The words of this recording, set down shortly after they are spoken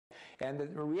And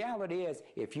the reality is,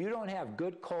 if you don't have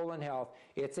good colon health,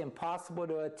 it's impossible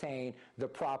to attain the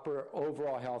proper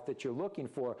overall health that you're looking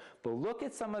for. But look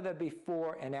at some of the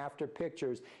before and after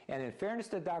pictures. And in fairness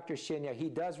to Dr. Shinya, he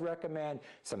does recommend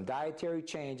some dietary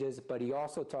changes, but he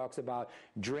also talks about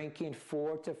drinking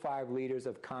 4 to 5 liters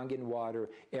of Kangen water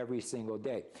every single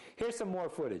day. Here's some more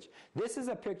footage. This is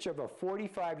a picture of a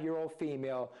 45-year-old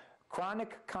female,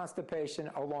 chronic constipation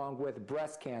along with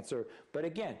breast cancer. But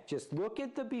again, just look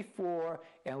at the before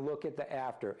and look at the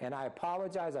after. And I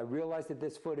apologize, I realize that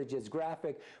this footage is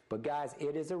graphic, but guys,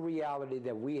 it is a reality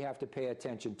that we have to pay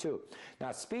attention to.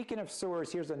 Now, speaking of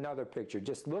sores, here's another picture.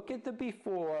 Just look at the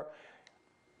before.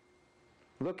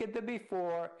 Look at the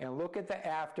before and look at the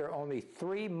after, only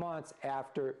 3 months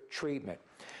after treatment.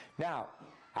 Now,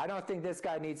 I don't think this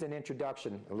guy needs an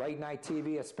introduction. Late night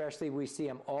TV, especially, we see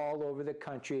him all over the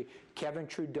country. Kevin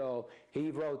Trudeau,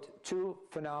 he wrote 2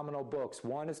 phenomenal books.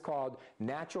 One is called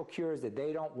Natural Cures That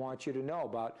They Don't Want You to Know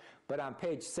About. But on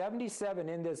page 77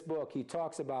 in this book, he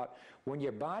talks about when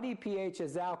your body pH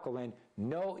is alkaline,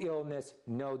 no illness,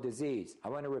 no disease. I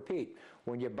want to repeat.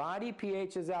 When your body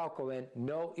pH is alkaline,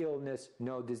 no illness,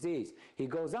 no disease. He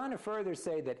goes on to further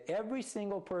say that every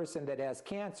single person that has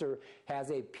cancer has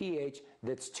a pH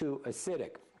that's too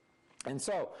acidic. And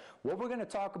so, what we're going to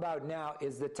talk about now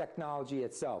is the technology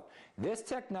itself. This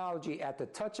technology, at the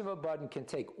touch of a button, can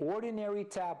take ordinary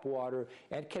tap water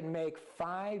and can make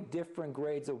 5 different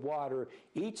grades of water,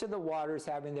 each of the waters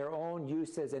having their own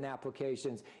uses and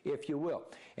applications, if you will.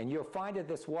 And you'll find that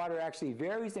this water actually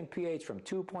varies in pH from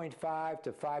 2.5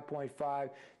 to 5.5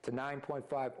 to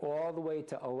 9.5 all the way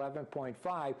to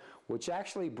 11.5, which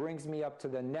actually brings me up to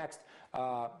the next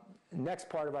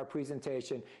part of our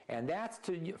presentation, and that's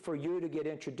for you to get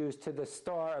introduced to the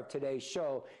star of today's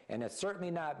show, and it's certainly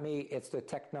not me, it's the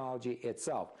technology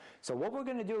itself. So what we're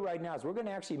going to do right now is we're going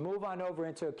to actually move on over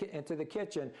into the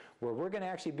kitchen, where we're going to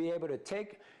actually be able to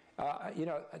take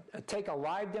a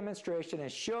live demonstration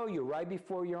and show you right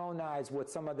before your own eyes what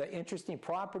some of the interesting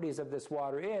properties of this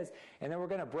water is, and then we're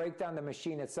going to break down the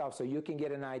machine itself so you can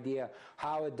get an idea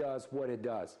how it does what it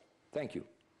does. Thank you.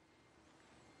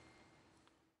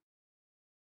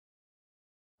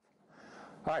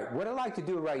 All right, what I'd like to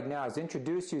do right now is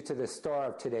introduce you to the star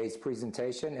of today's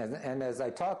presentation. And as I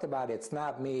talked about, it's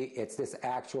not me, it's this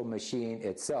actual machine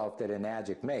itself that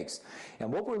Enagic makes.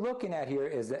 And what we're looking at here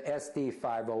is the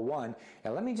SD501.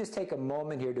 And let me just take a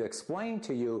moment here to explain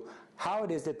to you how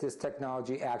it is that this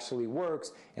technology actually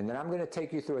works, and then I'm going to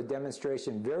take you through a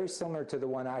demonstration very similar to the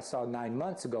one I saw 9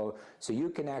 months ago, so you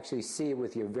can actually see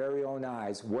with your very own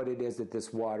eyes what it is that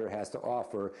this water has to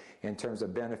offer in terms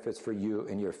of benefits for you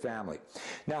and your family.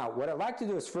 Now, what I'd like to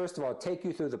do is, first of all, take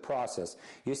you through the process.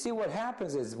 You see, what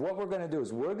happens is, what we're going to do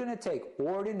is we're going to take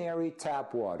ordinary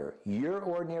tap water, your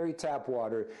ordinary tap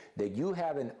water that you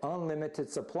have an unlimited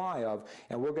supply of,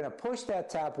 and we're going to push that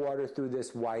tap water through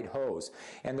this white hose.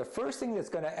 And the first thing that's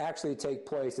going to actually take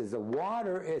place is the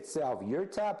water itself, your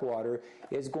tap water,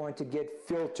 is going to get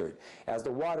filtered. As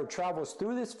the water travels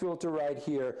through this filter right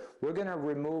here, we're going to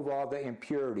remove all the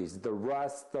impurities, the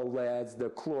rust, the leads, the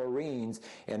chlorines,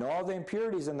 and all the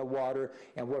impurities in the water,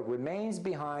 and what remains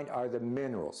behind are the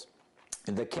minerals.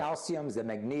 The calciums, the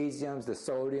magnesiums, the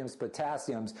sodiums,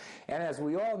 potassiums. And as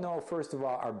we all know, first of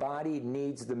all, our body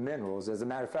needs the minerals. As a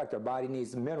matter of fact, our body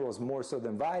needs minerals more so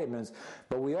than vitamins,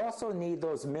 but we also need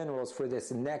those minerals for this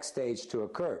next stage to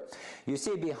occur. You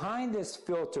see, behind this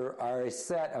filter are a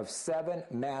set of 7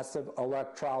 massive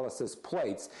electrolysis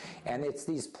plates, and it's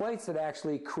these plates that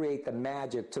actually create the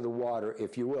magic to the water,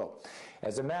 if you will.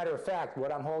 As a matter of fact,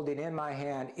 what I'm holding in my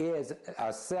hand is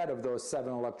a set of those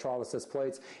 7 electrolysis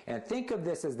plates, and think of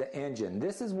this as the engine.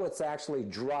 This is what's actually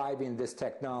driving this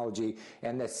technology,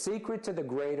 and the secret to the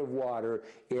grade of water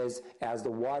is, as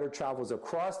the water travels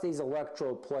across these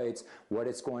electrode plates, what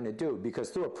it's going to do. Because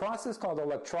through a process called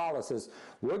electrolysis,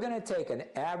 we're going to take an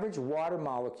average water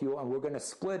molecule and we're going to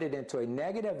split it into a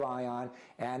negative ion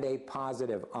and a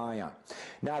positive ion.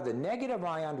 Now, the negative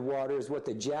ion water is what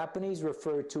the Japanese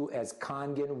refer to as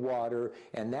Kangen water,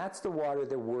 and that's the water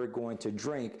that we're going to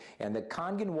drink. And the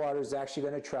Kangen water is actually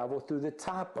going to travel through the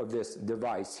top of this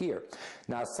device here.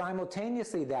 Now,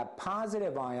 simultaneously, that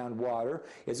positive ion water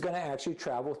is going to actually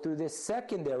travel through this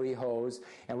secondary hose,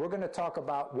 and we're going to talk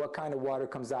about what kind of water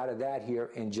comes out of that here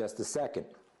in just a second.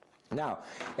 Now,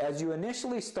 as you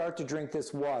initially start to drink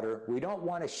this water, we don't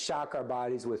want to shock our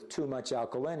bodies with too much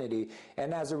alkalinity,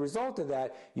 and as a result of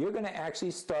that, you're going to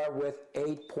actually start with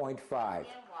 8.5.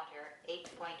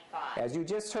 8.5. As you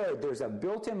just heard, there's a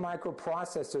built-in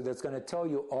microprocessor that's going to tell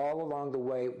you all along the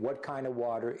way what kind of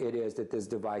water it is that this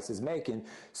device is making.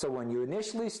 So when you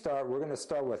initially start, we're going to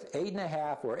start with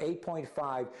 8.5 or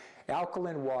 8.5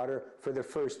 alkaline water for the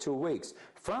first 2 weeks.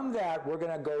 From that, we're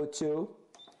going to go to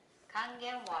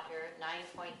Kangen water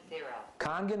 9.0.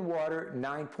 Kangen water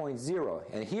 9.0.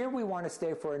 And here we want to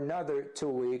stay for another 2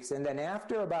 weeks. And then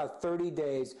after about 30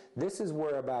 days, this is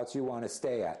whereabouts you want to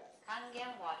stay at.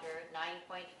 Kangen water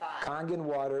 9.5. Kangen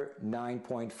water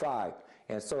 9.5.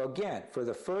 And so again, for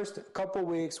the first couple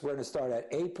weeks, we're going to start at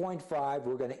 8.5.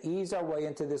 We're going to ease our way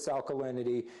into this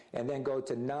alkalinity and then go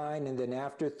to 9. And then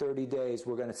after 30 days,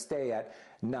 we're going to stay at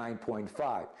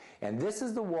 9.5. And this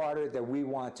is the water that we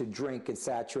want to drink and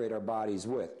saturate our bodies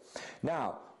with.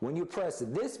 Now, when you press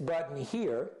this button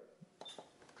here,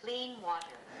 Clean water.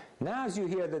 now as you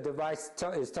hear, the device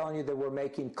is telling you that we're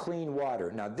making clean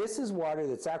water. Now this is water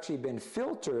that's actually been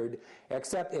filtered,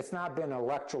 except it's not been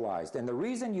electrolyzed. And the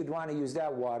reason you'd want to use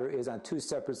that water is on 2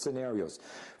 separate scenarios.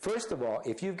 First of all,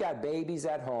 if you've got babies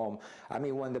at home, I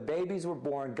mean, when the babies were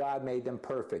born, God made them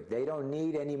perfect. They don't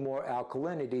need any more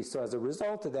alkalinity. So as a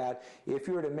result of that, if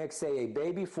you were to mix, say, a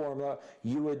baby formula,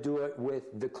 you would do it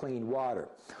with the clean water.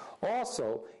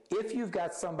 Also, if you've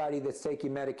got somebody that's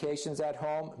taking medications at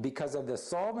home, because of the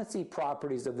solvency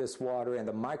properties of this water and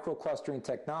the microclustering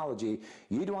technology,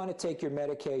 you'd want to take your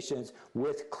medications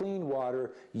with clean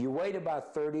water. You wait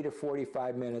about 30 to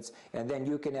 45 minutes, and then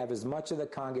you can have as much of the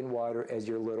Kangen water as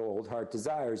your little old heart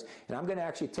desires. And I'm going to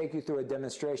actually take you through a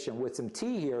demonstration with some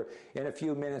tea here in a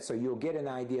few minutes, so you'll get an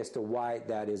idea as to why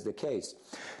that is the case.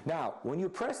 Now, when you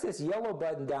press this yellow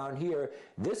button down here,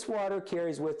 this water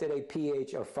carries with it a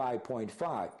pH of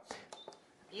 5.5.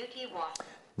 Beauty water.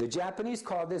 The Japanese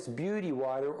call this beauty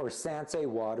water or Sansei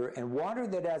water, and water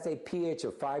that has a pH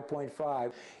of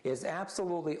 5.5 is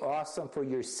absolutely awesome for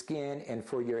your skin and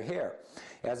for your hair.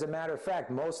 As a matter of fact,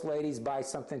 most ladies buy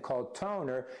something called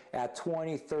toner at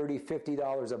 $20, $30,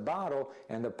 $50 a bottle,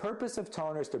 and the purpose of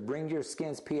toner is to bring your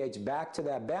skin's pH back to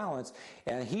that balance.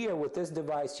 And here, with this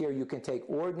device here, you can take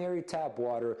ordinary tap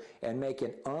water and make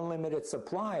an unlimited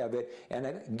supply of it. And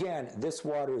again, this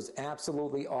water is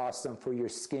absolutely awesome for your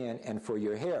skin and for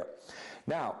your hair.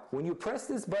 Now, when you press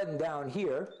this button down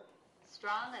here,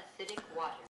 Strong acidic water.